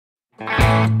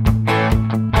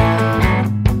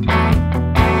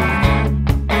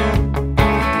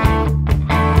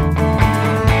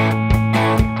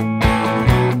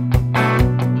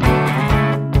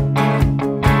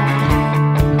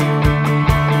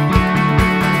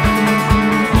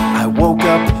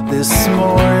this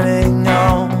morning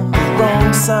on the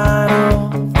wrong side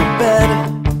of the bed.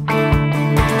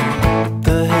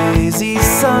 The hazy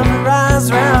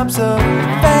sunrise wraps a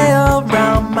veil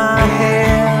around my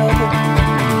head.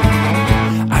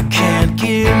 I can't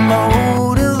get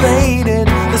motivated.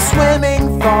 The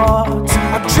swimming thoughts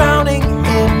are drowning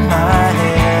in my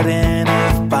head. And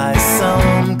if by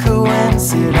some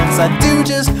coincidence I do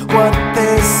just what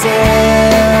they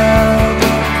said,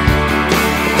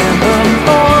 then the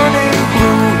morning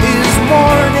blue is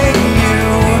warning you.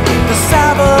 The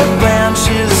avalanche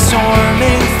is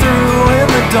storming through in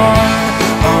the dawn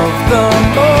of the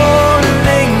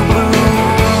morning blue.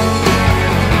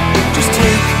 Just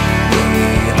take me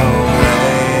away.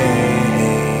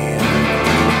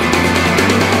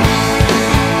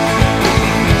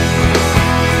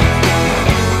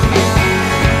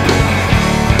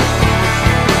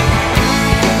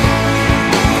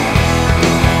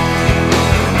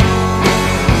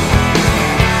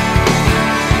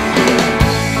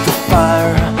 The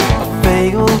fire of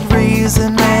veiled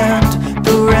reason and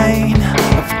the rain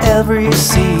of every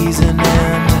season,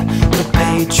 and the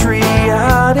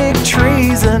patriotic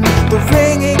treason, the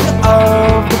ringing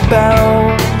of the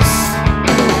bells,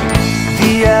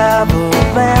 the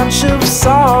avalanche of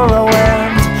sorrow,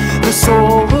 and the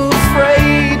soul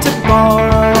afraid to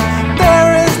borrow.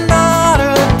 There is not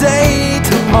a day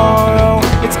tomorrow,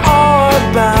 it's all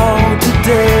about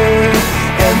today.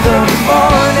 And the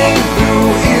morning blue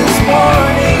is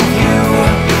warning you.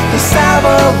 The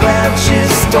avalanche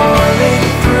is storming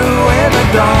through in the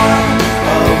dawn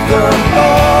of the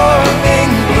morning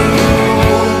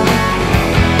blue.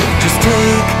 Just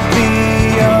take me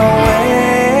away.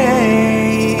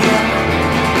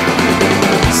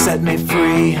 Set me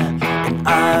free, and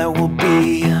I will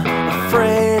be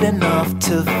afraid enough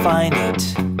to find it.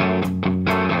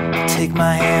 Take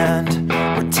my hand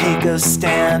or take a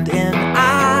stand, and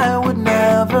I would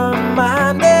never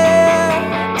mind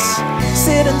it.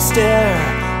 Sit and stare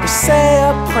or say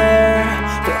a prayer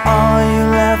for all you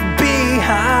left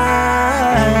behind.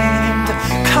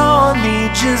 Call me,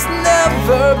 just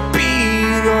never be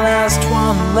the last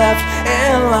one left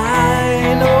in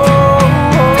line. Oh.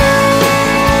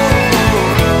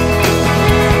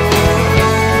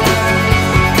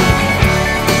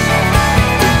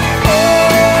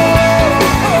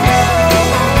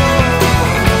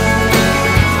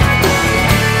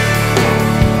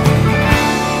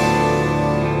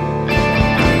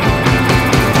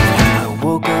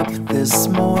 This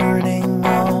morning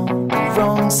on the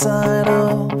wrong side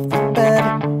of the bed.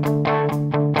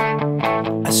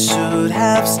 I should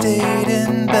have stayed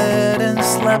in bed and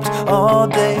slept all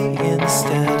day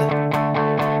instead.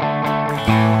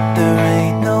 There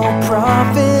ain't no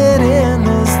profit in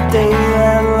this day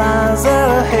that lies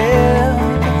ahead.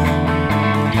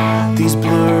 These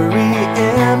blurry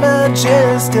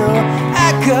images still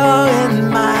echo in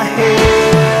my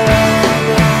head.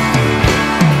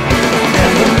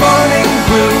 Morning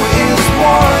blue is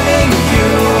warning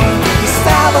you. The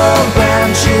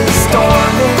avalanche is storming